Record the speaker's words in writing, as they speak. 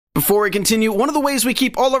Before we continue, one of the ways we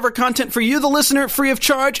keep all of our content for you, the listener, free of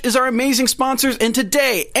charge is our amazing sponsors, and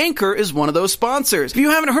today, Anchor is one of those sponsors. If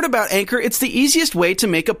you haven't heard about Anchor, it's the easiest way to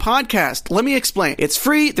make a podcast. Let me explain. It's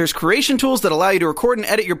free, there's creation tools that allow you to record and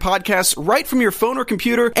edit your podcasts right from your phone or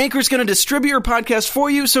computer. Anchor is going to distribute your podcast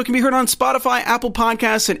for you so it can be heard on Spotify, Apple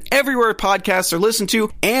Podcasts, and everywhere podcasts are listened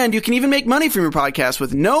to, and you can even make money from your podcast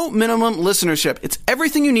with no minimum listenership. It's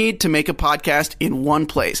everything you need to make a podcast in one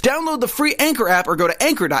place. Download the free Anchor app or go to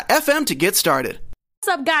anchor.fm to get started.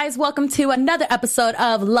 What's up, guys? Welcome to another episode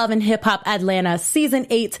of Love and Hip Hop Atlanta, Season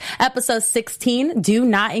 8, Episode 16, Do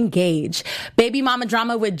Not Engage. Baby mama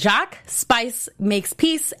drama with Jock, Spice makes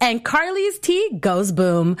peace, and Carly's tea goes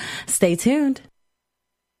boom. Stay tuned.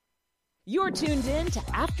 You're tuned in to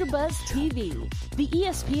AfterBuzz TV, the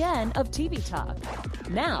ESPN of TV talk.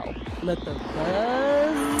 Now, let the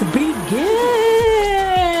buzz begin.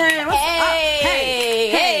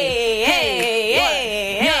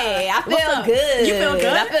 Hey, I feel good. You feel good?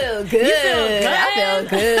 I feel good. You feel good? I feel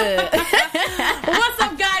good. What's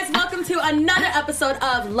up, guys? Welcome to another episode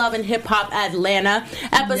of Love and Hip Hop Atlanta,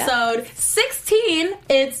 episode 16.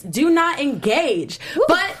 It's Do Not Engage. Woo.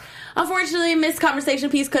 But unfortunately, Miss Conversation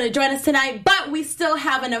Piece couldn't join us tonight, but we still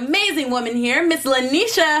have an amazing woman here, Miss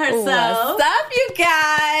Lanisha herself. What's up, you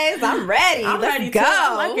guys? I'm ready. I'm Let's ready go. too.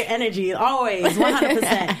 I like your energy, always,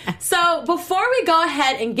 100%. So before we go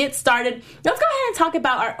ahead and get started, let's go ahead and talk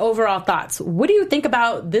about our overall thoughts. What do you think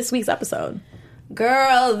about this week's episode?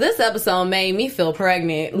 Girl, this episode made me feel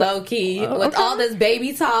pregnant, low-key, with all this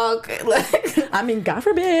baby talk. I mean, God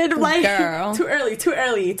forbid. Like, girl. Too early.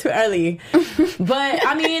 But,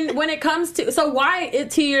 I mean, when it comes to... So why,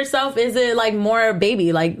 to yourself, is it, like, more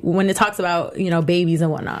baby? Like, when it talks about, you know, babies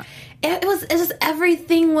and whatnot? It's just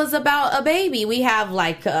everything was about a baby. We have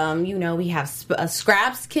we have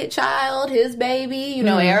Scraps' kid child, his baby. You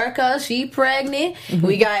know, Erica, she pregnant.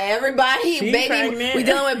 We got everybody, She baby. pregnant. We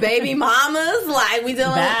dealing with baby mamas. Like we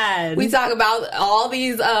dealing. Bad. We talk about all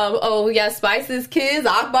these. We got Spice's kids,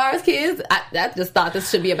 Akbar's kids. I just thought this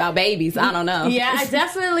should be about babies. I don't know. Yeah, I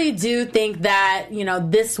definitely do think that, you know,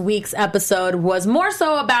 this week's episode was more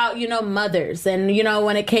so about, you know, mothers. And, you know,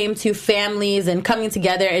 when it came to families and coming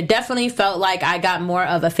together, it definitely felt like I got more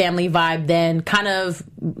of a family vibe than kind of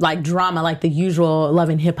like drama, like the usual Love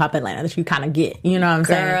and Hip Hop Atlanta that you kind of get. You know what I'm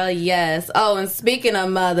saying? Girl, yes. Oh, and speaking of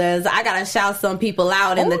mothers, I gotta shout some people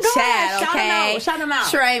out in the chat. Okay, shout them out.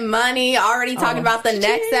 Trey Money already talking about the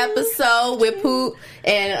next episode with Poot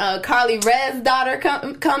and Carly Red's daughter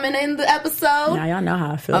coming in the episode. Now y'all know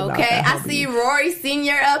how I feel. Okay, about that, I see Rory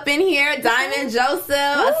Senior up in here, Diamond Joseph.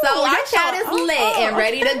 So our chat is lit and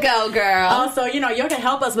ready to go, girl. Also, you know, you can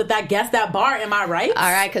help us with that guess that bar. Am I right?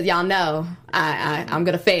 All right, because y'all know I'm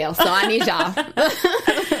gonna fail, so I need y'all.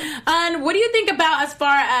 And what do you think about as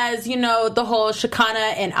far as, you know, the whole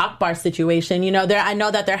Shekinah and Akbar situation? You know, I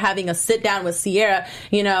know that they're having a sit down with Sierra,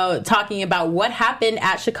 you know, talking about what happened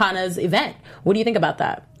at Shekinah's event. What do you think about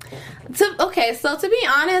that? So to be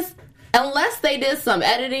honest, unless they did some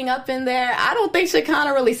editing up in there, I don't think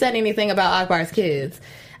Shekinah really said anything about Akbar's kids.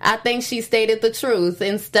 I think she stated the truth.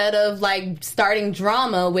 Instead of, like, starting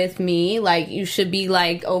drama with me, like, you should be,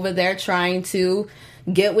 like, over there trying to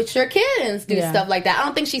get with your kids, do stuff like that. I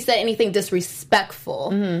don't think she said anything disrespectful.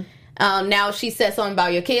 Mm-hmm. Now, if she said something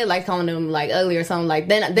about your kid, like calling them, like, ugly or something, like,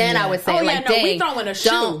 then I would say, we throwing a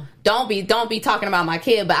shoe. Don't be talking about my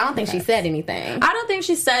kid, but I don't think she said anything. I don't think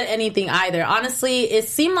she said anything either. Honestly, it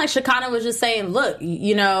seemed like Shekinah was just saying, look,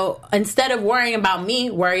 you know, instead of worrying about me,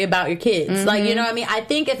 worry about your kids. Mm-hmm. Like, you know what I mean? I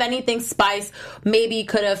think if anything, Spice maybe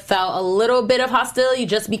could have felt a little bit of hostility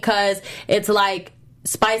just because it's like,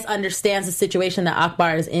 Spice understands the situation that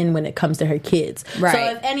Akbar is in when it comes to her kids. Right. So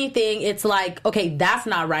if anything, it's like, okay, that's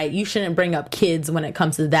not right. You shouldn't bring up kids when it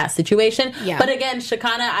comes to that situation. Yeah. But again,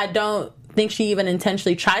 Shekinah, I don't think she even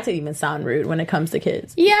intentionally tried to even sound rude when it comes to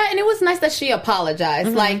kids. Yeah, and it was nice that she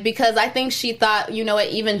apologized. Like, because I think she thought, you know what,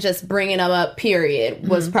 even just bringing them up, period,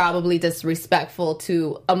 was probably disrespectful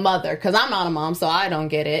to a mother. Because I'm not a mom, so I don't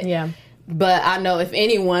get it. Yeah. But I know if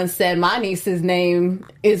anyone said my niece's name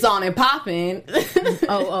is on and popping.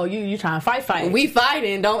 you trying to fight? We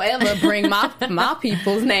fighting. Don't ever bring my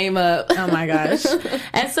people's name up. Oh my gosh.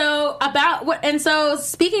 And so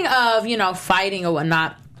speaking of, you know, fighting or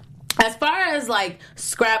whatnot, as far as like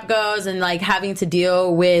Scrap goes and like having to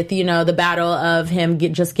deal with, you know, the battle of him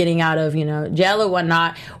just getting out of, you know, jail or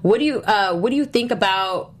whatnot, what do you think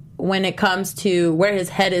about when it comes to where his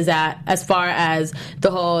head is at as far as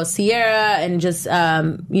the whole Sierra and just,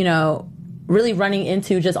 you know, really running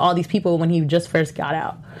into just all these people when he just first got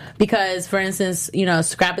out. Because, for instance, you know,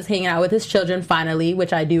 Scrap is hanging out with his children finally,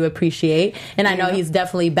 which I do appreciate. And I know he's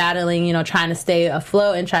definitely battling, you know, trying to stay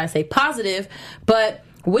afloat and trying to stay positive. But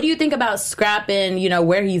what do you think about Scrap and, you know,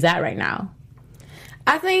 where he's at right now?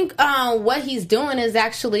 I think what he's doing is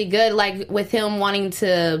actually good, like with him wanting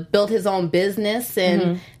to build his own business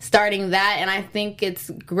and starting that. And I think it's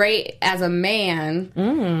great as a man.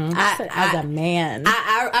 As a man.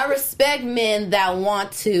 I respect men that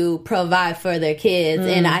want to provide for their kids.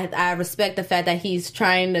 And I respect the fact that he's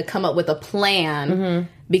trying to come up with a plan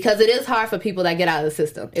because it is hard for people that get out of the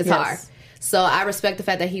system. It's hard. So I respect the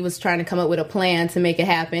fact that he was trying to come up with a plan to make it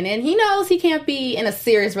happen. And he knows he can't be in a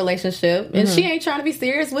serious relationship. And she ain't trying to be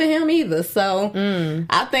serious with him either. So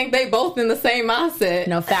I think they both in the same mindset.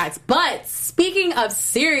 No, facts. But speaking of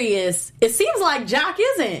serious, it seems like Jock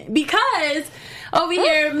isn't. Because over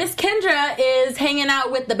here, Miss Kendra is hanging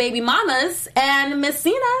out with the baby mamas. And Miss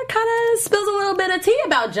Cena kind of spills a little bit of tea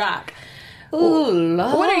about Jock. Ooh,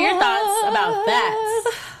 Lord. What are your thoughts about that?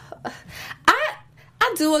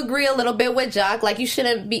 I do agree a little bit with Jock. Like, you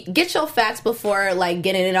shouldn't get your facts before, like,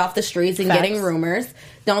 getting it off the streets and getting rumors.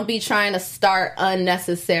 Don't be trying to start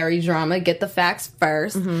unnecessary drama. Get the facts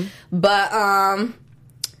first. But I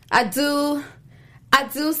do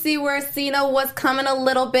see where Cena was coming a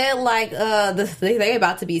little bit. Like, they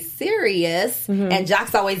about to be serious, and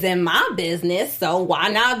Jock's always in my business, so why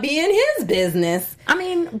not be in his business? I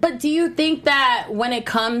mean, but do you think that when it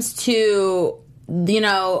comes to, you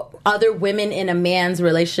know, other women in a man's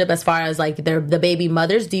relationship, as far as like the baby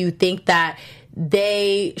mothers, do you think that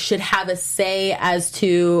they should have a say as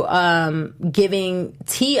to giving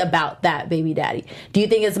tea about that baby daddy? Do you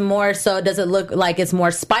think it's more so, does it look like it's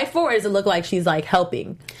more spiteful, or does it look like she's like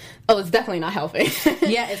helping? Oh, it's definitely not helping.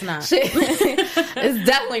 Yeah, it's not. It's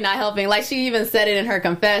definitely not helping. Like, she even said it in her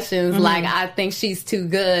confessions. Like, I think she's too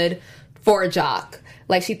good for Jock.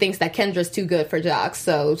 Like, she thinks that Kendra's too good for Jock.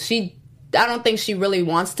 So I don't think she really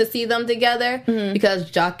wants to see them together because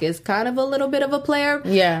Jock is kind of a little bit of a player.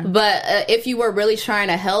 Yeah. But if you were really trying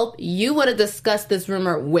to help, you would have discussed this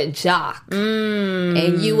rumor with Jock.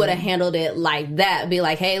 And you would have handled it like that. Be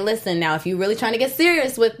like, hey, listen, now, if you're really trying to get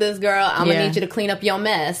serious with this girl, I'm going to need you to clean up your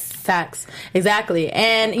mess. Facts. Exactly.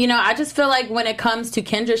 And, you know, I just feel like when it comes to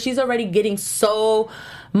Kendra, she's already getting so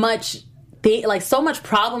much so much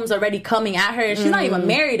problems already coming at her. She's not even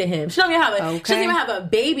married to him. She doesn't even have a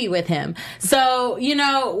baby with him. So, you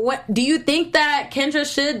know, what do you think that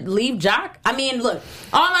Kendra should leave Jock? I mean, look,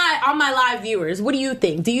 all my live viewers, what do you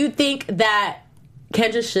think? Do you think that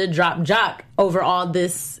Kendra should drop Jock over all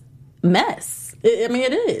this mess? I mean,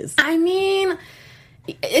 it is. I mean,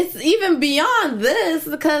 it's even beyond this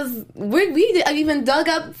because we even dug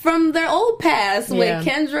up from their old past with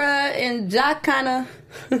Kendra and Jock kind of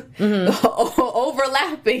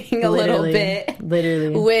overlapping a little bit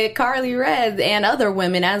with Carly Red and other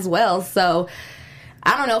women as well. So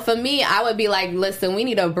I don't know. For me, I would be like, listen, we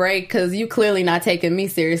need a break because you clearly not taking me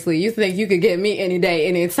seriously. You think you could get me any day,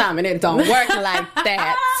 any time, and it don't work like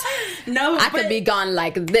that. No, I could be gone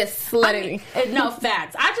like this. No,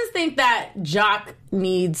 facts. I just think that Jock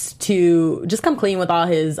needs to just come clean with all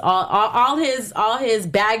his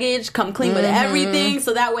baggage. Come clean with everything,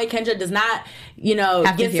 so that way Kendra does not, you know,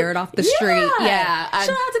 have to hear it off the street. Yeah, she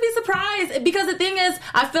don't have to be surprised, because the thing is,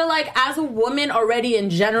 I feel like as a woman already in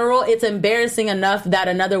general, it's embarrassing enough that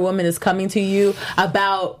another woman is coming to you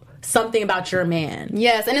about something about your man.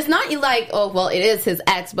 Yes, and it's not like, oh, well, it is his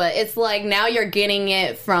ex, but it's like now you're getting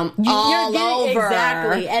it from all over.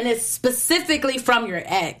 Exactly, and it's specifically from your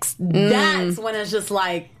ex. That's when it's just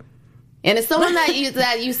like... And it's someone that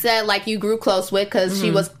you said like you grew close with, because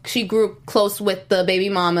she grew close with the baby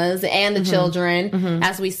mamas and the children,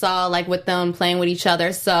 as we saw like with them playing with each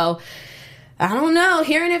other. So I don't know,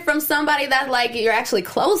 hearing it from somebody that like you're actually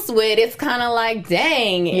close with, it's kind of like,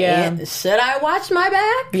 dang, should I watch my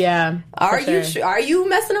back? Yeah. Are you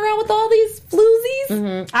messing around with all these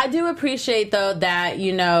floozies? I do appreciate though that,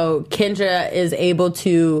 you know, Kendra is able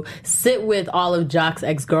to sit with all of Jock's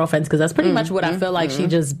ex-girlfriends, because that's pretty much what I feel like she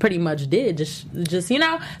just pretty much did. Just you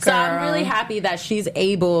know. So I'm really happy that she's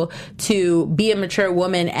able to be a mature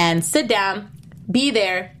woman and sit down, be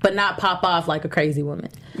there, but not pop off like a crazy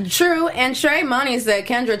woman. True. And Trey Money said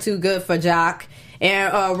Kendra too good for Jock.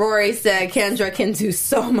 And Rory said Kendra can do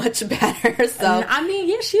so much better. So I mean,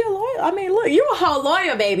 yeah, she a lawyer. I mean, look, you a whole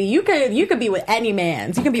lawyer, baby. You could be with any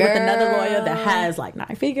man. You can be with another lawyer that has like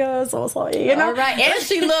 9 figures or so. You know, all right. And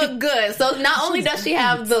she looked good. So not only does she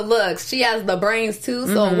have the looks, she has the brains too.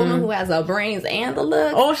 So a woman who has the brains and the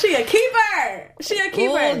looks. Oh, she a keeper. She a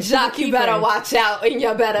keeper. Oh, Jock, you better watch out, and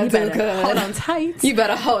you better do good. Hold on tight. You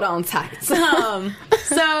better hold on tight.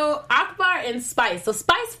 So Akbar and Spice. So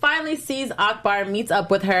Spice finally sees Akbar, meets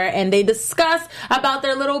up with her, and they discuss about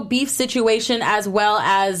their little beef situation as well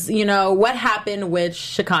as, you know, what happened with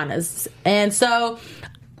Shekinah's. And so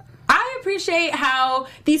I appreciate how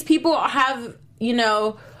these people have, you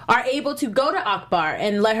know, are able to go to Akbar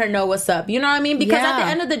and let her know what's up. You know what I mean? Because at the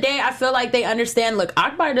end of the day, I feel like they understand, look,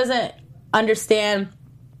 Akbar doesn't understand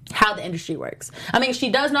how the industry works. I mean, she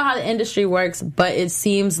does know how the industry works, but it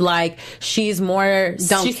seems like she's still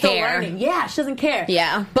learning. Yeah, she doesn't care.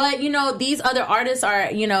 Yeah. But, you know, these other artists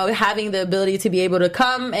are, you know, having the ability to be able to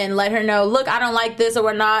come and let her know, look, I don't like this or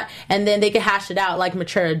we're not, and then they can hash it out like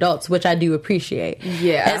mature adults, which I do appreciate.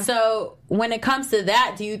 Yeah. And so when it comes to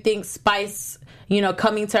that, do you think Spice, you know,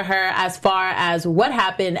 coming to her as far as what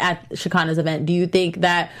happened at Shekinah's event, do you think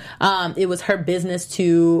that it was her business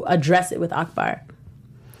to address it with Akbar?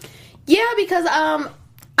 Yeah, because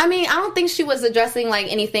I mean, I don't think she was addressing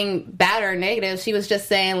like anything bad or negative. She was just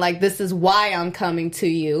saying like, this is why I'm coming to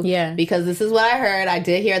you. Yeah. Because this is what I heard. I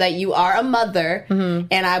did hear that you are a mother,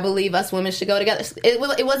 and I believe us women should go together.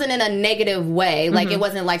 It wasn't in a negative way. Like, it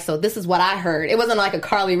wasn't like, so this is what I heard. It wasn't like a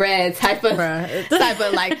Carly Red type of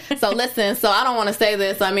like, so listen, so I don't want to say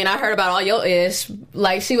this. I mean, I heard about all your ish.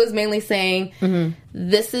 Like, she was mainly saying,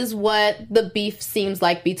 this is what the beef seems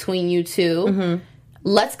like between you two.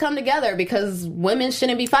 Let's come together because women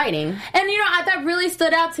shouldn't be fighting. And, you know, that really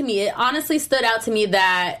stood out to me. It honestly stood out to me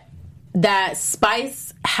that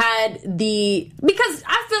Spice had because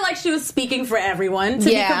I feel like she was speaking for everyone, to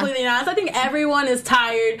be completely honest. I think everyone is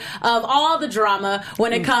tired of all the drama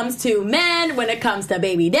when it comes to men, when it comes to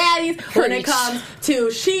baby daddies, when it comes to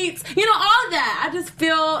sheets, you know, all that. I just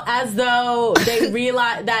feel as though they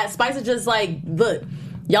realize that Spice is just like, look,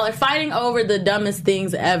 y'all are fighting over the dumbest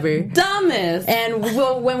things ever. Dumbest. And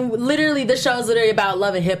when literally the show's literally about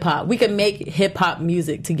love and hip hop, we can make hip hop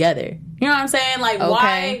music together. You know what I'm saying? Like,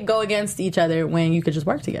 why go against each other when you could just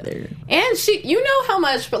work together? And you know how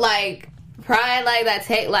much like pride like that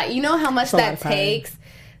take, like, you know how much that takes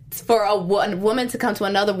for a woman to come to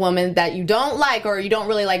another woman that you don't like or you don't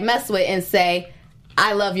really like mess with and say,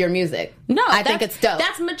 I love your music. No, I think it's dope.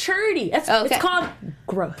 That's maturity. It's called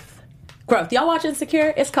growth. Growth. Y'all watch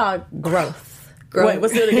Insecure? It's called growth. Wait,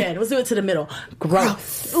 let's do it again. Let's do it to the middle.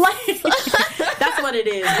 Growth. Like, that's what it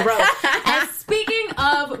is. Growth. And speaking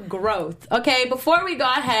of growth, okay, before we go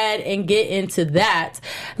ahead and get into that,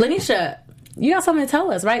 Lanisha, you got something to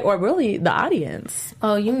tell us, right? Or really the audience.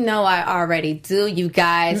 Oh, you know I already do, you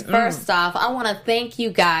guys. First off, I want to thank you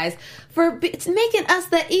guys for making us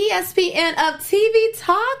the ESPN of TV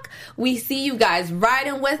Talk. We see you guys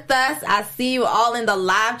riding with us. I see you all in the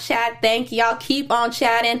live chat. Thank y'all. Keep on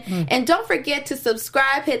chatting. And don't forget to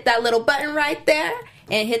subscribe. Hit that little button right there.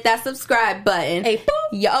 And hit that subscribe button. Hey, boop.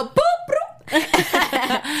 Yo, boop, boop.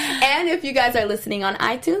 And if you guys are listening on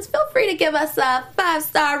iTunes, feel free to give us a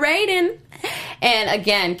 5-star rating. And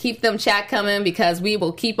again, keep them chat coming because we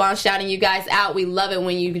will keep on shouting you guys out. We love it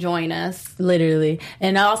when you join us. Literally.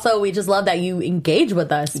 And also, we just love that you engage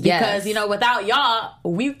with us because, you know, without y'all,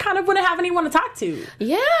 we kind of wouldn't have anyone to talk to.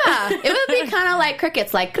 Yeah. It would be kind of like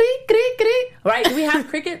crickets, like creak, creak, creak. Right? Do we have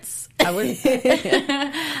crickets? I would.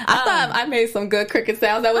 I thought I made some good cricket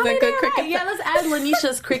sounds. That was a good cricket. Yeah, let's add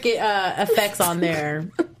Lanisha's cricket effects on there.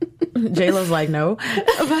 J-Lo's like, no.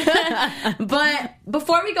 But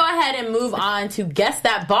before we go ahead and move on to Guess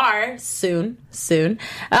That Bar soon,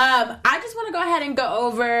 I just want to go ahead and go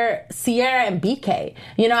over Ciara and BK.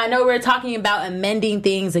 You know, I know we're talking about amending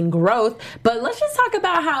things and growth, but let's just talk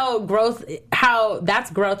about how that's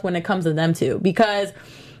growth when it comes to them two. Because,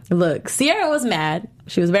 look, Ciara was mad.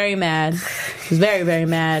 She was very mad. She was very, very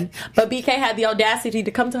mad. But BK had the audacity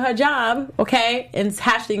to come to her job, okay, and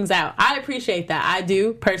hash things out. I appreciate that. I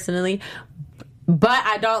do, personally. But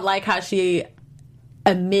I don't like how she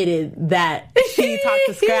admitted that she talked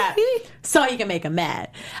to Scrap so he can make her mad.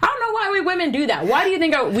 I don't know why we women do that. Why do you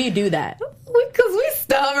think we do that? Because we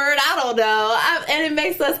stubborn. I don't know. And it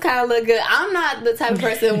makes us kind of look good. I'm not the type of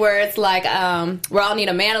person where it's like, where I'll need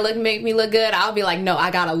a man to make me look good. I'll be like, no,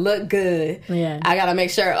 I gotta look good. Yeah. I gotta make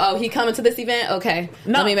sure, he coming to this event? Okay.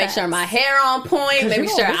 Let me make sure my hair on point. Make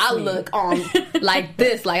sure I look on like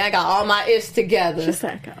this. Like I got all my ish together. She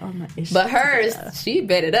said I got all my ish But hers, together. she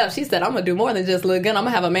bet it up. She said, I'm gonna do more than just look good. I'm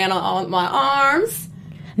gonna have a man on my arms.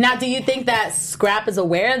 Now, do you think that Scrap is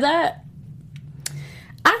aware of that?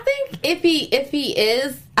 I think if he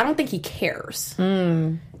is, I don't think he cares.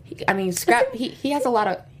 I mean, Scrap, he has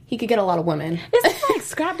he could get a lot of women. It's like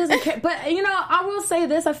Scrap doesn't care. But, I will say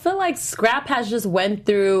this. I feel like Scrap has just went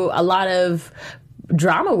through a lot of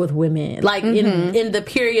drama with women, like in the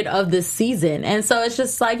period of this season. And so it's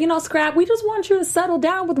just like, Scrap, we just want you to settle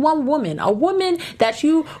down with one woman. A woman that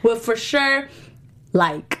you will for sure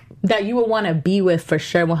like. That you would want to be with for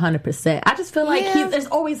sure, 100%. I just feel like there's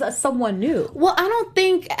always someone new. Well, I don't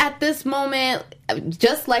think at this moment,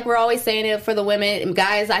 just like we're always saying it for the women,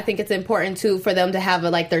 guys, I think it's important too for them to have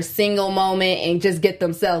their single moment and just get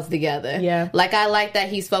themselves together. Yeah. Like I like that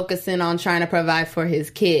he's focusing on trying to provide for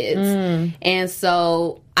his kids. And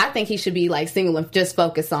so I think he should be single and just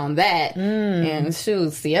focus on that. And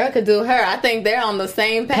shoot, Sierra could do her. I think they're on the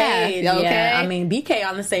same path. Okay? Yeah, I mean, BK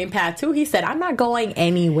on the same path too. He said, I'm not going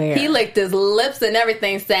anywhere. He licked his lips and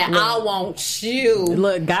everything, said, I want you.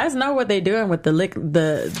 Look, guys know what they're doing with the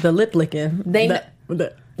lip licking. They know. You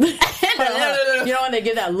know when they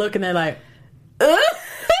give that look and they're like,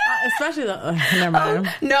 especially never mind.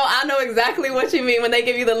 No, I know exactly what you mean when they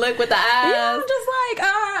give you the look with the eyes. Yeah, I'm just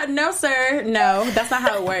like, no, sir. No, that's not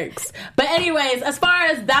how it works. But anyways, as far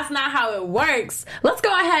as that's not how it works, let's go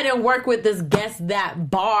ahead and work with this Guess That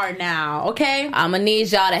bar now, okay? I'm gonna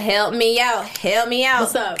need y'all to help me out. Help me out.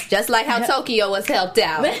 What's up? Just like how Tokyo was helped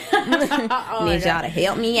out. Need y'all to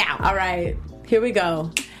help me out. All right, here we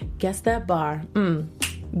go. Guess That bar.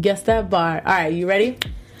 Guess That bar. All right, you ready?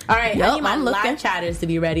 All right, I need my live chatters to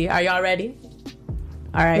be ready. Are y'all ready?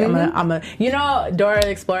 All right, I'm gonna, Dora the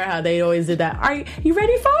Explorer, how they always did that. Are you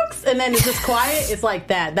ready, folks? And then it's just quiet. It's like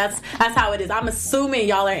that. That's how it is. I'm assuming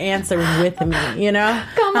y'all are answering with me,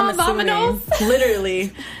 Come on, Dominoes.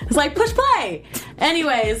 Literally. It's like, push play.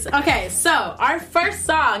 Anyways, okay, so our first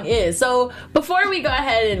song is, so before we go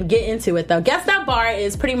ahead and get into it though, Guess That Bar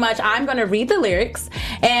is pretty much, I'm gonna read the lyrics,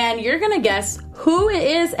 and you're gonna guess who it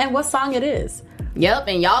is and what song it is. Yep,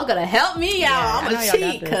 and y'all gonna help me out. Yeah, I'm gonna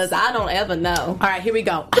cheat because I don't ever know. All right, here we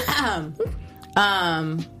go.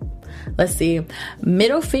 Let's see.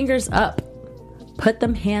 Middle fingers up. Put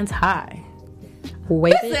them hands high.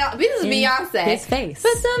 Wave this is Beyonce. His face.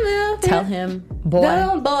 Tell him, boy.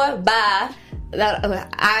 No, boy, bye.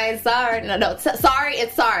 I ain't sorry. No, sorry.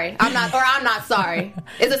 It's sorry. I'm not sorry.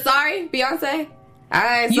 Is it sorry, Beyonce?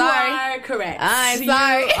 I ain't sorry. You are correct. I ain't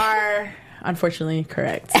sorry. You are unfortunately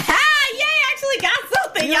correct. Got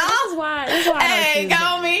something, y'all. That's why hey,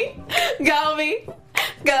 go me.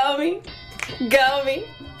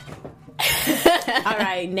 All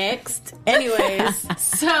right, next. Anyways,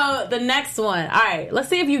 so the next one. All right, let's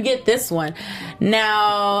see if you get this one.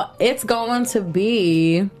 Now, it's going to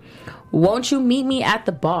be, won't you meet me at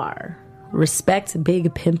the bar? Respect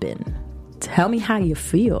Big Pimpin'. Tell me how you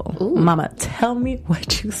feel. Ooh. Mama, tell me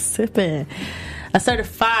what you sippin'. A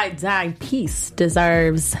certified dime piece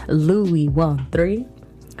deserves Louis 1-3.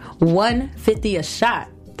 $1.50 a shot.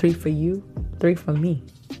 3 for you, 3 for me.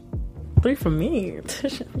 3 for me.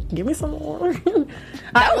 Give me some more.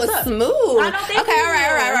 That was smooth. I don't think okay, all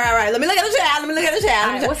right. Let me look at the chat.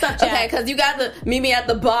 All right, what's up, chat? Okay, because you got the meet me at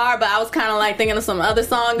the bar, but I was kind of thinking of some other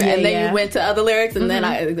song, and then you went to other lyrics, and then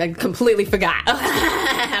I completely forgot.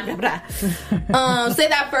 Say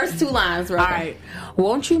that first 2 lines, right? All right.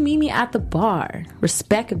 Won't you meet me at the bar?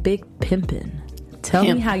 Respect Big Pimpin'. Tell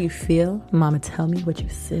me how you feel. Mama, tell me what you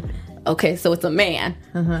sippin'. Okay, so it's a man.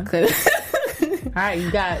 All right,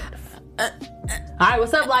 you got... All right,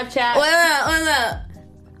 what's up, live chat? What's up?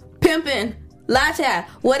 Pimpin'. Live chat.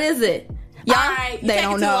 What is it? Y'all, all right, they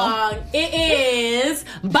don't know. Long. It is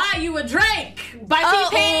Buy You a Drink by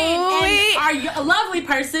T-Pain and our lovely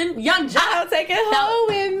person, Young Jock. I'll take it home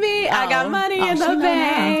with me. I got money in the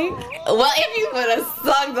bank. Well, if you would have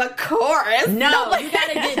sung the chorus. No, you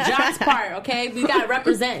gotta get Jock's part, okay? We gotta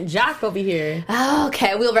represent Jock over here.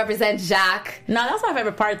 Okay, we'll represent Jock. No, that's my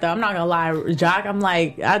favorite part, though. I'm not gonna lie, Jock.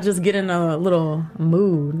 I just get in a little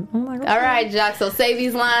mood. I'm like, okay. All right, Jock. So say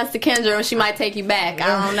these lines to Kendra, and she might take you back.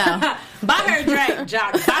 I don't know. Buy her a drink,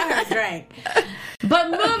 Jock. Buy her a drink.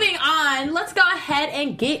 But moving on, let's go ahead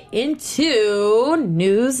and get into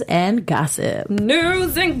news and gossip.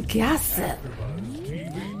 News and gossip.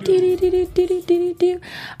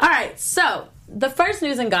 All right, so the first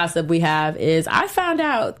news and gossip we have is I found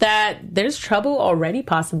out that there's trouble already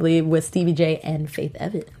possibly with Stevie J and Faith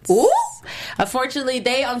Evans. Ooh. Unfortunately,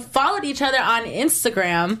 they unfollowed each other on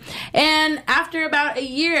Instagram, and after about a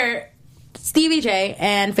year, Stevie J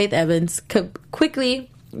and Faith Evans quickly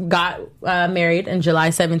got married on July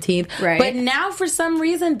 17th. Right. But now, for some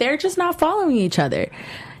reason, they're just not following each other.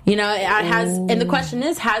 You know, it has, and the question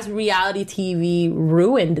is, has reality TV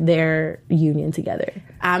ruined their union together?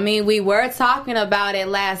 I mean, we were talking about it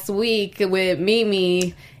last week with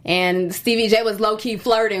Mimi, and Stevie J was low-key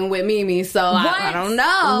flirting with Mimi, so I don't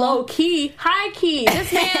know. Low-key? High-key.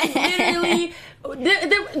 This man literally...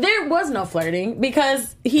 There was no flirting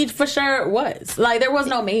because he for sure was. Like, there was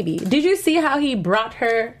no maybe. Did you see how he brought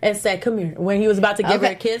her and said, come here, when he was about to give her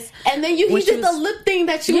a kiss? And then he did the lip thing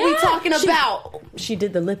that you were talking about. She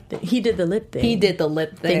did the lip thing. He did the lip thing. He did the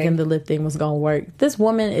lip thing. Thinking the lip thing was going to work. This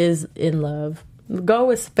woman is in love. Go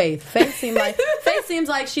with Faith. Faith seems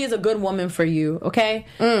like she's a good woman for you, okay?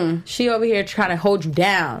 She over here trying to hold you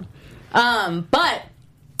down. But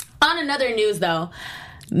on another news, though,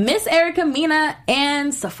 Miss Erica Mena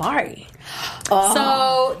and Safari.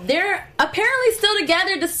 So they're apparently still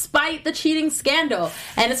together despite the cheating scandal.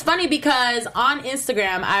 And it's funny because on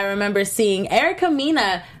Instagram, I remember seeing Erica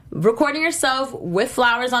Mena recording herself with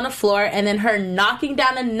flowers on the floor and then her knocking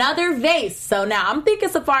down another vase. So now I'm thinking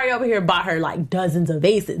Safari over here bought her like dozens of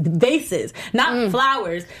vases, not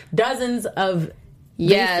flowers, dozens of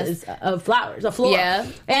vases of flowers, a floor. Yeah.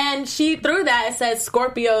 And she threw that. It said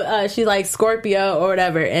Scorpio. She's like Scorpio or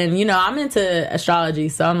whatever. And, you know, I'm into astrology.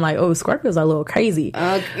 So I'm like, oh, Scorpios are a little crazy.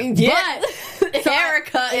 But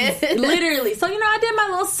Erica is. Literally. So, you know, I did my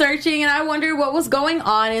little searching and I wondered what was going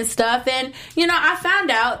on and stuff. And, you know, I found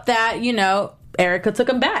out that, you know, Erica took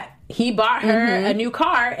him back. He bought her a new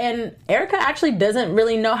car, and Erica actually doesn't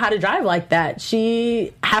really know how to drive like that.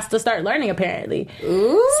 She has to start learning, apparently.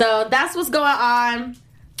 Ooh. So that's what's going on.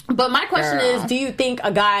 But my question is, do you think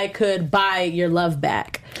a guy could buy your love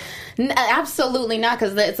back? Absolutely not,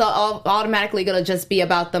 because it's all automatically going to just be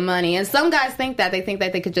about the money. And some guys think that. They think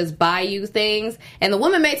that they could just buy you things. And the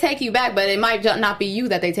woman may take you back, but it might not be you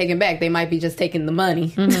that they taking back. They might be just taking the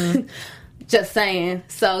money. Just saying.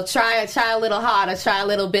 So try a little harder. Try a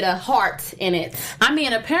little bit of heart in it. I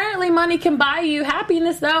mean, apparently money can buy you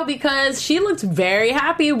happiness, though, because she looks very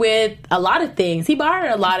happy with a lot of things. He bought her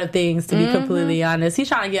a lot of things, to be completely honest. He's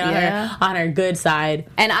trying to get on her good side.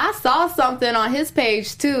 And I saw something on his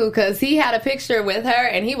page, too, because he had a picture with her,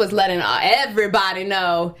 and he was letting everybody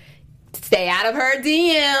know, stay out of her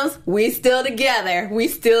DMs. We still together. We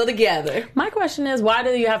still together. My question is, why do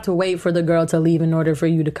you have to wait for the girl to leave in order for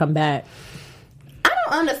you to come back? I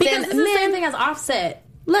don't understand. Because it's the same thing as Offset.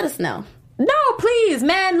 Let us know. No, please,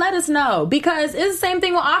 man, let us know. Because it's the same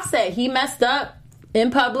thing with Offset. He messed up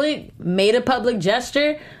in public, made a public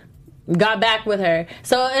gesture, got back with her.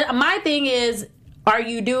 So my thing is, are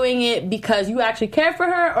you doing it because you actually care for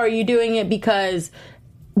her, or are you doing it because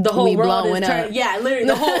the whole world is turning? Yeah, literally,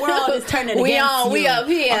 the whole world is turning against you. We up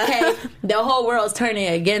here. Okay, the whole world's turning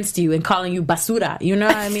against you and calling you basura. You know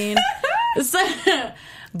what I mean?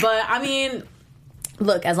 But I mean,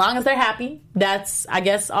 look, as long as they're happy, that's, I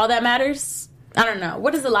guess, all that matters. I don't know.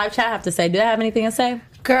 What does the live chat have to say? Do they have anything to say?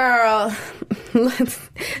 Girl,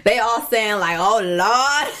 they all saying like, oh,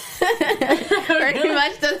 Lord. Pretty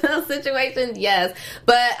much the situation, yes.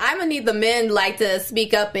 But I'm going to need the men like to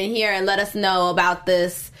speak up in here and let us know about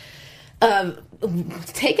this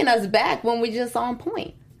taking us back when we just on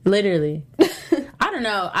point. Literally. I don't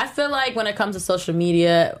know. I feel like when it comes to social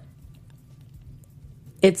media,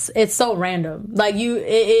 it's so random. Like,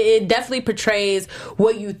 it definitely portrays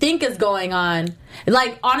what you think is going on.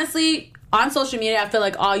 Like, honestly, on social media, I feel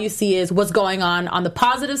like all you see is what's going on the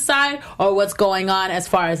positive side or what's going on as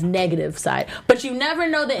far as negative side. But you never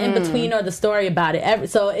know the in-between or the story about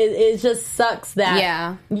it. So it just sucks that...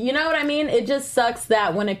 Yeah. You know what I mean? It just sucks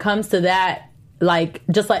that when it comes to that, like,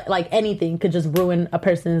 just like anything could just ruin a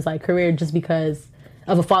person's, like, career just because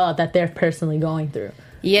of a fallout that they're personally going through.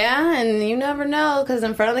 Yeah, and you never know, because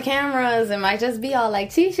in front of the cameras, it might just be all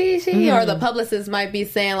like, chee, or the publicist might be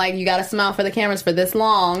saying, like, you got to smile for the cameras for this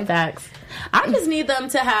long. Facts. I just need them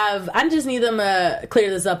to clear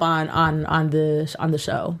this up on the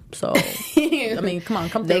show. So, I mean, come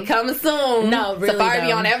through. They come soon. No, really, Safari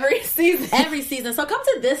be on every season. Every season. So come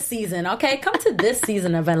to this season, okay? Come to this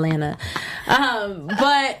season of Atlanta.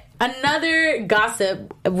 But another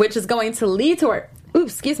gossip, which is going to lead to our...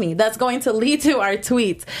 that's going to lead to our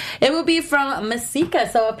tweets. It will be from Masika.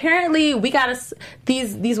 So apparently we got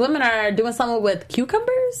these women are doing something with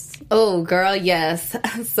cucumbers. Oh, girl, yes.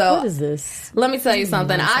 So what is this? Let me tell you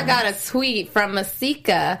something. I got a tweet from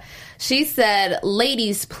Masika. She said,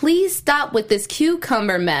 ladies, please stop with this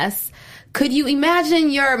cucumber mess. Could you imagine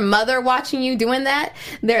your mother watching you doing that?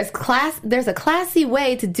 There's a classy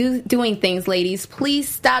way to doing things, ladies. Please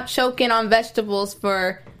stop choking on vegetables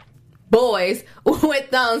for boys with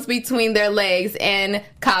thumbs between their legs and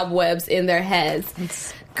cobwebs in their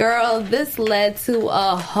heads. Girl, this led to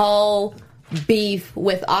a whole beef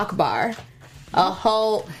with Akbar.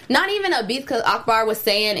 Not even a beef, because Akbar was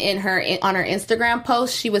saying on her Instagram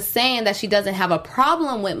post, she was saying that she doesn't have a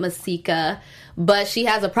problem with Masika, but she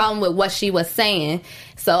has a problem with what she was saying.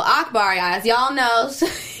 So Akbar, as y'all know,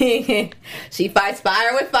 she fights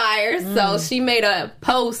fire with fire. So she made a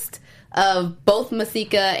post of both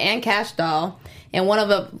Masika and Cash Doll. And one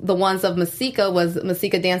of the ones of Masika was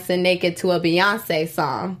Masika dancing naked to a Beyonce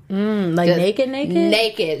song. Like just naked?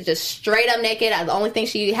 Naked. Just straight up naked. The only thing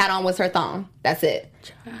she had on was her thong. That's it.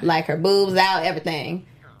 Like her boobs out, everything.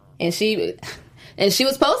 And she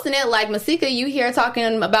was posting it like, Masika, you here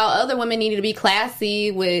talking about other women needing to be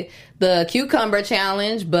classy with the cucumber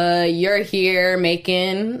challenge, but you're here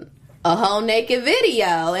making a whole naked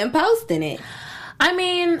video and posting it. I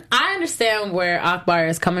mean, I understand where Akbar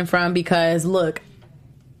is coming from because, look,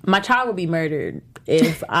 my child will be murdered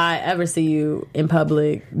if I ever see you in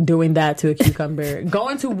public doing that to a cucumber.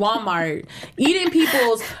 Going to Walmart, eating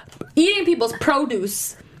people's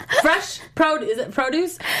produce. Fresh produce, is it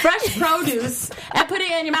produce? Fresh produce, and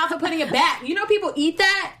putting it in your mouth and putting it back. You know people eat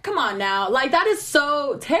that? Come on now. Like, that is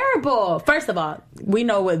so terrible. First of all, we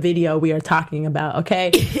know what video we are talking about,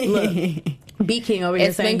 okay? Look. B-King over here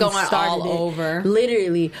it's saying been going all over.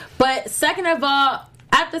 Literally. But second of all,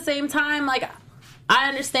 at the same time, like, I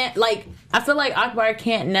understand, like, I feel like Akbar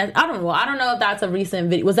can't, I don't know if that's a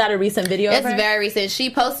recent video. Was that a recent video? It's very recent.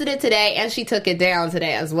 She posted it today and she took it down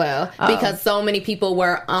today as well. Because so many people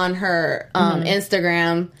were on her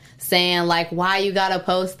Instagram saying, like, why you gotta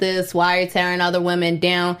post this? Why are you tearing other women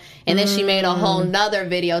down? And then she made a whole nother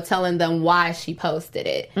video telling them why she posted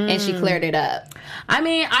it. And she cleared it up. I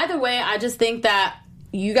mean, either way, I just think that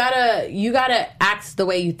you gotta act the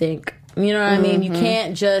way you think. You know what I mean?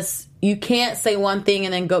 You can't say one thing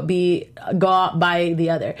and then go out by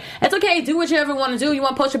the other. It's okay, do what you ever want to do. You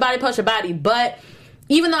want to post your body. But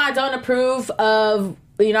even though I don't approve of,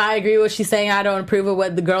 you know, I agree with what she's saying, I don't approve of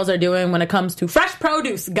what the girls are doing when it comes to fresh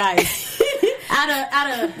produce, guys.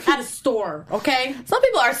 at a store, okay? Some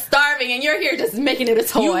people are starving and you're here just making it a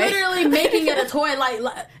toy. You're literally making it a toy, like,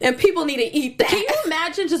 and people need to eat that. Can you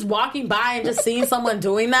imagine just walking by and just seeing someone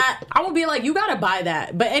doing that? I would be like, you gotta buy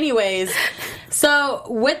that. But anyways, so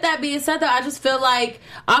with that being said, though, I just feel like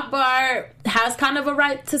Akbar has kind of a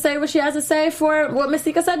right to say what she has to say for what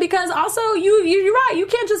Masika said, because also you're right. You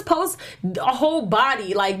can't just post a whole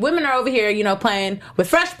body. Like, women are over here, you know, playing with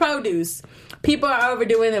fresh produce. People are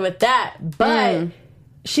overdoing it with that, but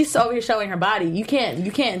she's over here showing her body. You can't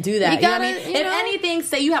do that. You know what I mean? If anything,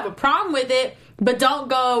 say you have a problem with it, but don't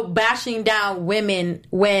go bashing down women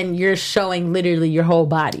when you're showing literally your whole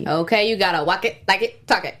body. Okay, you gotta walk it like it,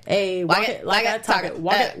 talk it. Hey, walk it like I talk it.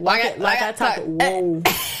 Walk it like I talk it. Whoa.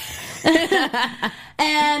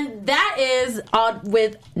 And that is all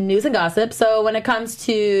with news and gossip. So when it comes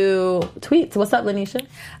to tweets, what's up, Lanisha?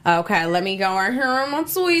 Okay, let me go on here on my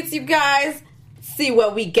tweets, you guys. See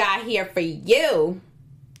what we got here for you.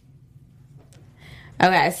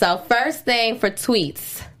 Okay, so first thing for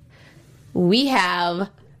tweets, we have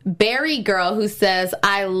Berry Girl who says,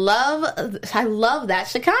 I love that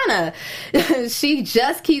Shekinah. She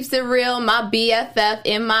just keeps it real. My BFF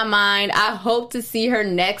in my mind. I hope to see her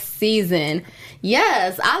next season.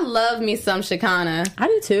 Yes, I love me some Shekinah. I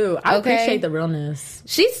do too. I appreciate the realness.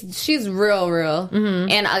 She's real. Mm-hmm.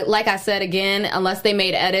 And like I said again, unless they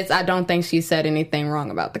made edits, I don't think she said anything wrong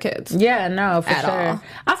about the kids. Yeah, no, for at sure. All.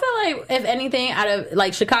 I feel like if anything, out of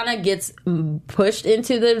like Shekinah gets pushed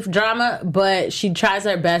into the drama, but she tries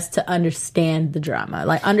her best to understand the drama,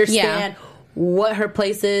 like understand. Yeah. What her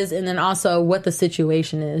place is, and then also what the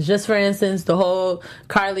situation is. Just for instance, the whole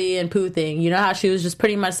Carly and Pooh thing. You know how she was just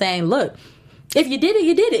pretty much saying, look, if you did it,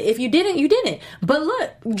 you did it. If you didn't, you didn't. But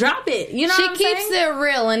look, drop it. You know what I'm saying? She keeps it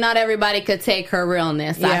real, and not everybody could take her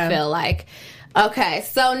realness, I feel like. Okay,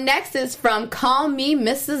 so next is from Call Me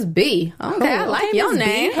Mrs. B. Okay, I like your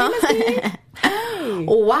name. Hey.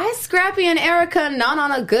 Why is Scrappy and Erica not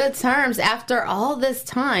on a good terms after all this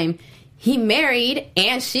time? He married,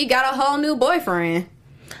 and she got a whole new boyfriend.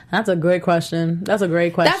 That's a great question. That's a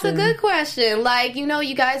great question. That's a good question. Like, you know,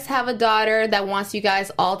 you guys have a daughter that wants you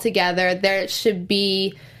guys all together. There should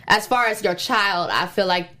be, as far as your child, I feel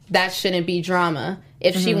like that shouldn't be drama.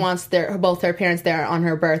 If she wants both her parents there on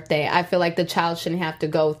her birthday, I feel like the child shouldn't have to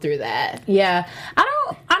go through that. Yeah.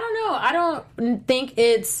 I don't know. I don't think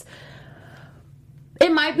it's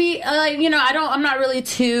It might be, I'm not really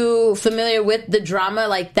too familiar with the drama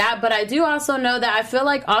like that, but I do also know that I feel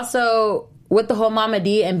like also with the whole Mama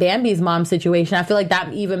D and Bambi's mom situation, I feel like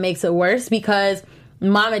that even makes it worse because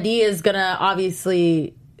Mama D is gonna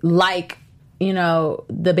obviously like,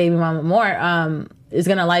 the baby mama more, is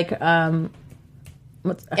gonna like,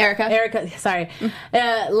 Erica, sorry.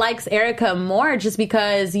 Likes Erica more just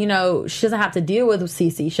because, she doesn't have to deal with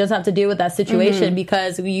Cece. She doesn't have to deal with that situation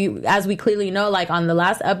because as we clearly know, like on the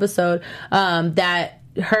last episode, that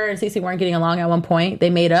her and Cece weren't getting along at one point. They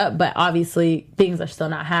made up, but obviously things are still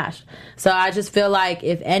not hashed. So I just feel like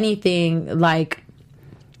if anything, like,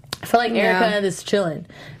 I feel like Erica is chilling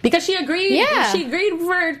because she agreed. Yeah. She agreed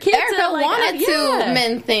for kids. Erica wanted to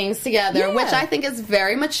mend things together, which I think is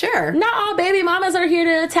very mature. Not all baby mamas are here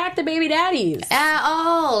to attack the baby daddies at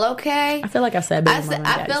all. Okay, I feel like I said baby mama.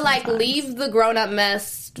 I feel like leave the grown up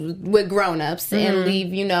mess with grown-ups and leave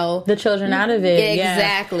the children out of it.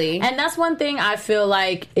 Exactly. And that's one thing I feel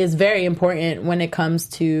like is very important when it comes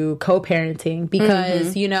to co-parenting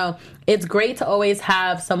because it's great to always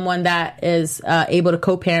have someone that is able to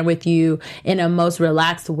co-parent with you in a most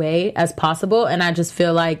relaxed way as possible. And I just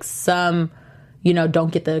feel like some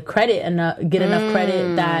don't get the credit enough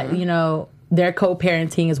credit that their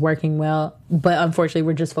co-parenting is working well, but unfortunately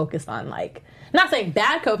we're just focused on like, not saying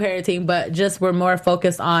bad co-parenting, but just we're more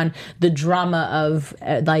focused on the drama of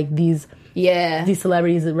like these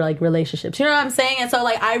celebrities like relationships. You know what I'm saying? And so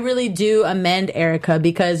like I really do amend Erica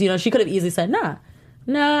because she could have easily said no,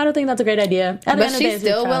 I don't think that's a great idea. But she's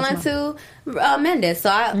still willing to amend it.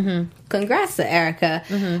 So congrats to Erica.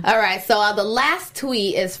 All right. So the last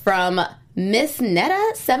tweet is from Miss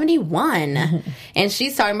Netta 71, and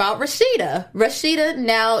she's talking about Rashida. Rashida,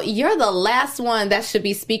 now you're the last one that should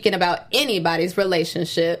be speaking about anybody's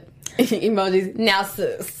relationship. Emojis. Now,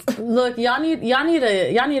 sis, look, y'all need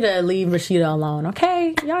to leave Rashida alone,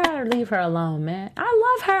 okay? Y'all gotta leave her alone, man.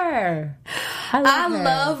 I love her. I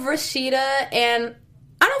love Rashida, and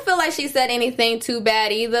I don't feel like she said anything too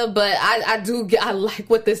bad either, but I like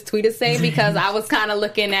what this tweet is saying because I was kind of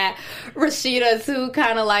looking at Rashida too,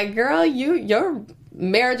 kind of like, girl, your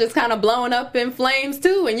marriage is kind of blowing up in flames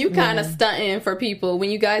too, and you kind of stunting for people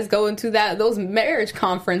when you guys go into those marriage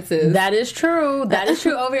conferences. That is true. That is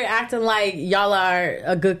true. Over here acting like y'all are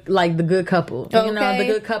a good, like the good couple. Okay. The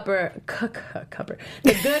good couple,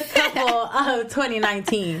 the good couple of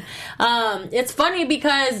 2019. It's funny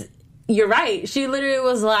because you're right. She literally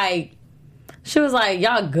was like,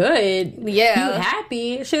 y'all good? Yeah. You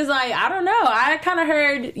happy? She was like, I don't know. I kind of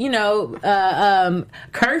heard,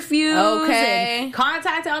 curfews and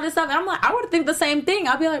contact and all this stuff. And I'm like, I would think the same thing.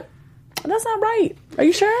 I'll be like, that's not right. Are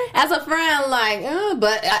you sure? As a friend, like,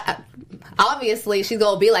 but obviously she's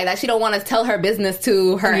gonna be like that. She don't want to tell her business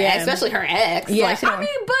to her ex, especially her ex. Yeah, like,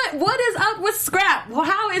 but what is up with Scrap? Well,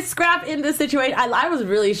 how is Scrap in this situation? I was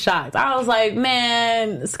really shocked. I was like,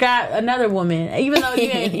 man, Scrap, another woman. Even though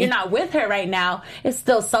you're not with her right now, it's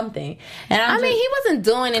still something. And he wasn't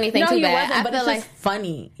doing anything too bad. Wasn't, but it's just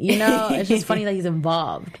funny, It's just funny that he's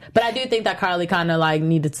involved. But I do think that Carly kind of like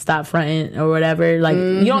needed to stop fronting or whatever. Like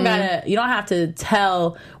you don't have to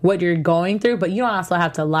tell what you're going through, but you don't also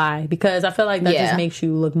have to lie because I feel like that just makes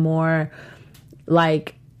you look more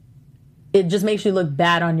like it just makes you look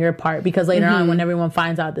bad on your part because later on when everyone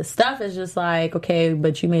finds out this stuff, it's just like, okay,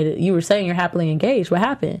 but you were saying you're happily engaged. What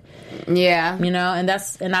happened? Yeah.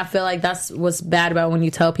 And I feel like that's what's bad about when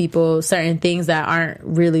you tell people certain things that aren't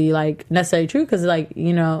really like necessarily true because like,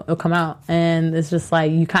 it'll come out and it's just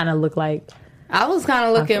like you kind of look like. I was kind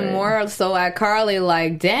of looking more so at Carly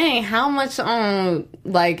like, dang, how much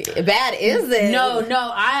like bad is it? No,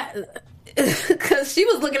 because she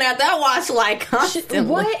was looking at that watch like constantly.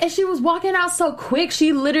 What? And she was walking out so quick.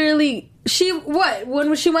 She literally,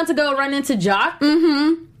 when she went to go run into Jock?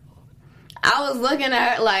 Mm-hmm. I was looking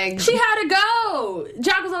at her like... She had to go.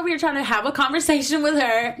 Jock was over here trying to have a conversation with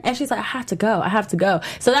her. And she's like, I have to go.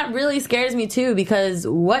 So that really scares me too because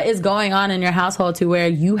what is going on in your household to where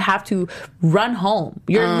you have to run home?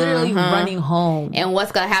 You're literally running home. And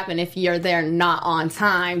what's going to happen if you're there not on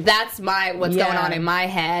time? That's what's going on in my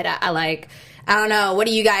head. I don't know. What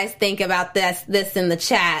do you guys think about this in the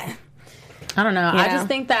chat? I don't know. I just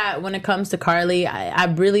think that when it comes to Carly, I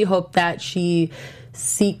really hope that she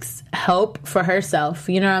seeks help for herself.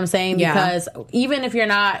 You know what I'm saying? Because even if you're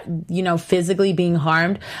not, physically being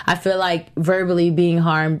harmed, I feel like verbally being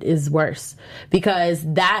harmed is worse because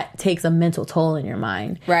that takes a mental toll in your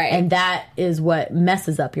mind. Right. And that is what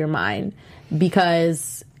messes up your mind.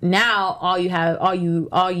 because now all you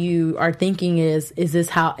are thinking is this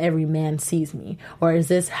how every man sees me, or is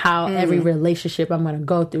this how every relationship I'm going to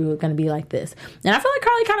go through is going to be like this? And I feel like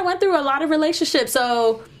Carly kind of went through a lot of relationships,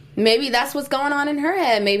 so maybe that's what's going on in her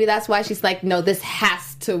head. Maybe that's why she's like, no, this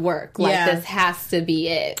has to work. Like, this has to be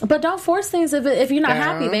it. But don't force things if you're not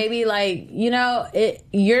happy, baby. Like,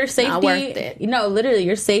 your safety, not worth it. Literally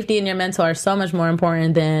your safety and your mental are so much more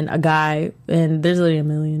important than a guy, and there's literally a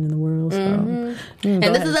million in the world. So and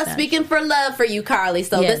this is us speaking for love for you, Carly.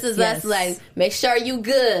 So this is us like, make sure you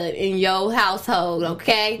good in your household,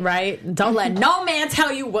 okay? Right? Don't let no man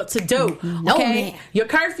tell you what to do. No okay? man. Your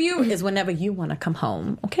curfew is whenever you want to come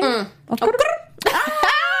home, okay? Okay.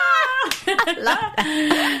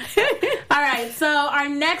 All right, so our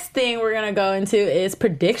next thing we're gonna go into is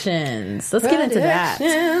predictions. Let's get into that.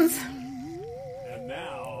 And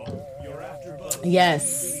now you're AfterBuzz.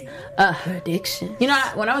 Yes. Prediction. You know,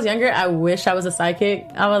 when I was younger, I wish I was a psychic.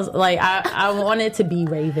 I was like, I wanted to be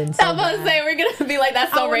Raven. So I was about to say, we're gonna be like,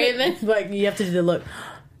 that's so Raven. Like, you have to do the look.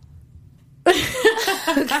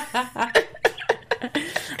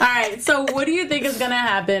 All right, so what do you think is gonna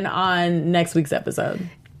happen on next week's episode?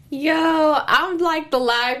 Yo, I'm like the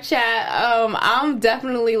live chat. I'm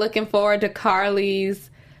definitely looking forward to Carly's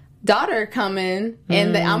daughter coming,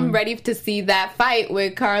 and I'm ready to see that fight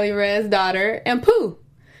with Carly Red's daughter and Pooh.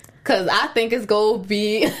 Cause I think it's gonna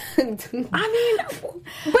be, but is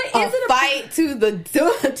it fight to the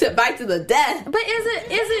death? But is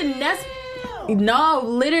it necessary? No,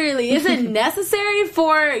 literally, is it necessary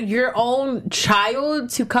for your own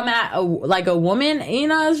child to come at a woman?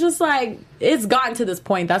 It's just like, it's gotten to this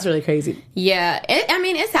point. That's really crazy. Yeah,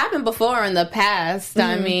 it's happened before in the past.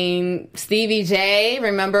 I mean, Stevie J,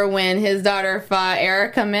 remember when his daughter fought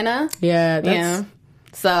Erica Mena? Yeah.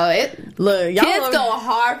 So look, y'all kids go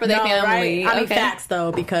hard for their family. Right? I mean, facts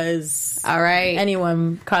though, because all right,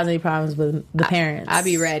 anyone cause any problems with the parents, I'll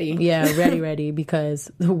be ready. Yeah, ready,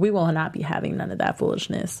 because we will not be having none of that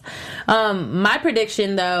foolishness. My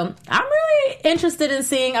prediction though, I'm really interested in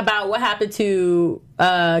seeing about what happened to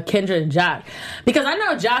Kendra and Jock, because I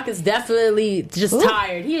know Jock is definitely just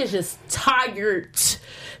tired. He is just tired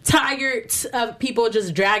of people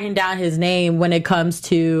just dragging down his name when it comes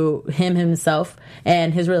to himself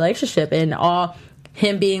and his relationship, and all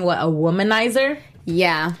him being a womanizer.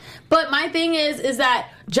 Yeah. But my thing is that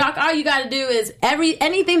Jock, all you gotta do is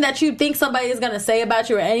anything that you think somebody is gonna say about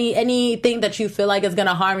you, or anything that you feel like is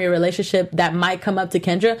gonna harm your relationship that might come up to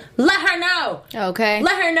Kendra, let her know. Okay.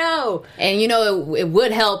 Let her know. And it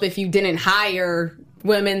would help if you didn't hire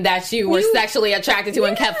women that you were sexually attracted to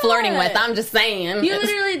and kept flirting with. I'm just saying. You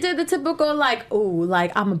literally did the typical, like, I'm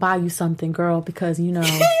gonna buy you something, girl, because,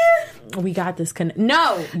 we got this.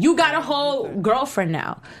 No, you got a whole girlfriend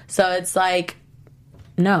now. So it's like,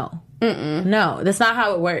 no. No, that's not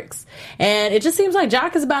how it works. And it just seems like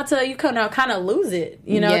Jock is about to, kind of lose it,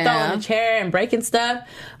 throwing the chair and breaking stuff.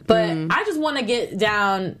 But I just want to get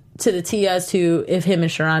down to the tea as to if him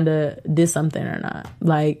and Sharonda did something or not.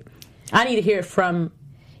 Like, I need to hear it from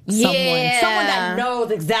someone that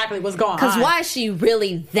knows exactly what's going on. Because why is she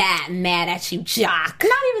really that mad at you, Jock?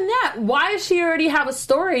 Not even that. Why does she already have a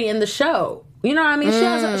story in the show? You know what I mean? She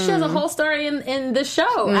has a whole story in the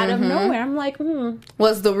show out of nowhere. I'm like,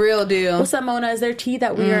 what's the real deal? What's up, Mona? Is there tea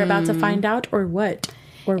that we are about to find out, or what?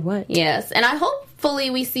 Or what? Yes, and hopefully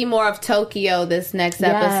we see more of Tokyo this next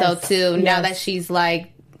episode too. Yes. Now that she's like,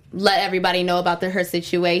 let everybody know about her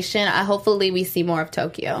situation. Hopefully we see more of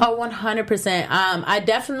Tokyo. Oh, 100%. I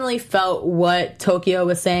definitely felt what Tokyo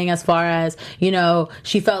was saying as far as,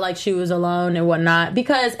 she felt like she was alone and whatnot,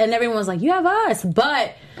 and everyone was like, you have us.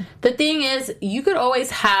 But the thing is, you could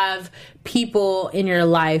always have people in your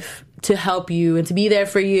life to help you and to be there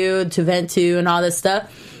for you, to vent to and all this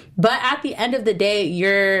stuff. But at the end of the day,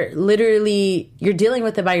 you're dealing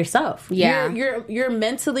with it by yourself. Yeah. You're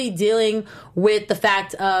mentally dealing with the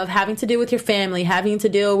fact of having to deal with your family, having to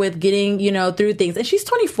deal with getting, through things. And she's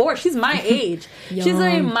 24. She's my age. She's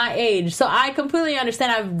literally my age. So I completely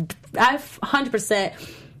understand. I've 100%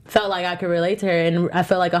 felt like I could relate to her, and I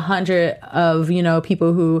feel like 100 of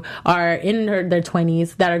people who are in their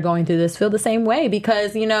 20s that are going through this feel the same way,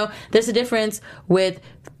 because there's a difference with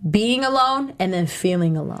being alone and then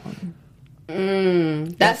feeling alone.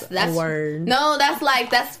 That's a word. No, that's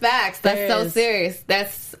facts. That's so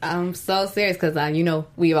serious. I'm so serious, because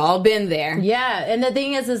we've all been there. Yeah, and the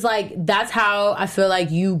thing is like, that's how I feel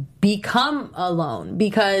like you become alone,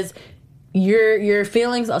 because your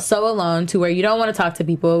feelings are so alone to where you don't want to talk to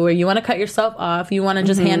people, where you want to cut yourself off, you want to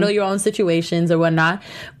just handle your own situations or whatnot.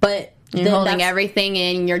 But You're holding everything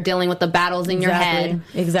in. You're dealing with the battles in your head.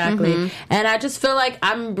 Exactly. And I just feel like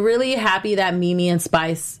I'm really happy that Mimi and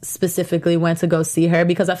Spice specifically went to go see her,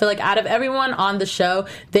 because I feel like out of everyone on the show,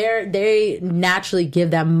 they naturally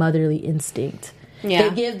give that motherly instinct. Yeah.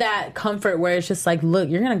 They give that comfort where it's just like, look,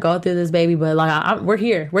 you're gonna go through this, baby, but like we're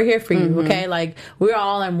here for you, okay? Like, we're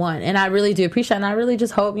all in one, and I really do appreciate it. And I really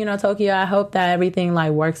just hope, Tokyo, I hope that everything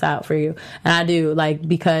like works out for you, and I do, like,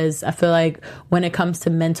 because I feel like when it comes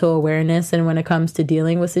to mental awareness and when it comes to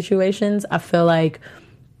dealing with situations, I feel like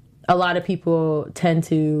a lot of people tend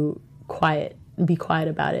to be quiet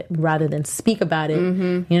about it rather than speak about it.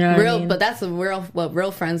 You know what I mean? But that's what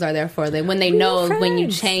real friends are there for. When they know when you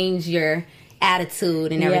change your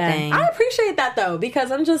attitude and everything. Yeah. I appreciate that though,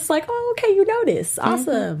 because I'm just like, oh, okay, you notice.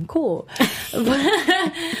 Awesome. Cool.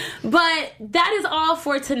 But that is all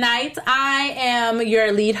for tonight. I am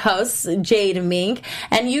your lead host, Jade Mink,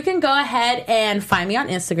 and you can go ahead and find me on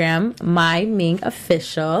Instagram, My Mink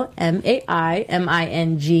Official,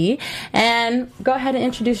 MAIMING, and go ahead and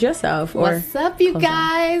introduce yourself. What's up, you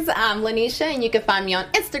guys? I'm Lanisha, and you can find me on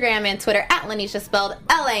Instagram and Twitter at Lanisha, spelled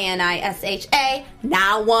LANISHA,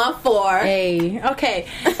 914. Hey. Okay.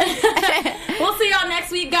 We'll see y'all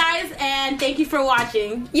next week, guys, and thank you for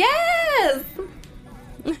watching. Yes!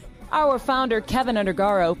 Our founder, Kevin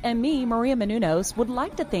Undergaro, and me, Maria Menounos, would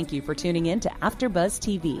like to thank you for tuning in to AfterBuzz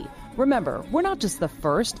TV. Remember, we're not just the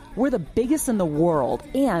first, we're the biggest in the world,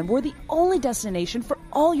 and we're the only destination for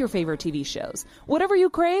all your favorite TV shows. Whatever you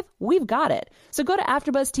crave, we've got it. So go to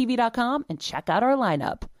AfterBuzzTV.com and check out our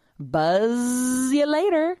lineup. Buzz you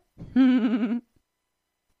later.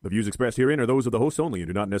 The views expressed herein are those of the hosts only and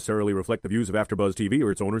do not necessarily reflect the views of AfterBuzz TV or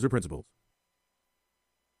its owners or principals.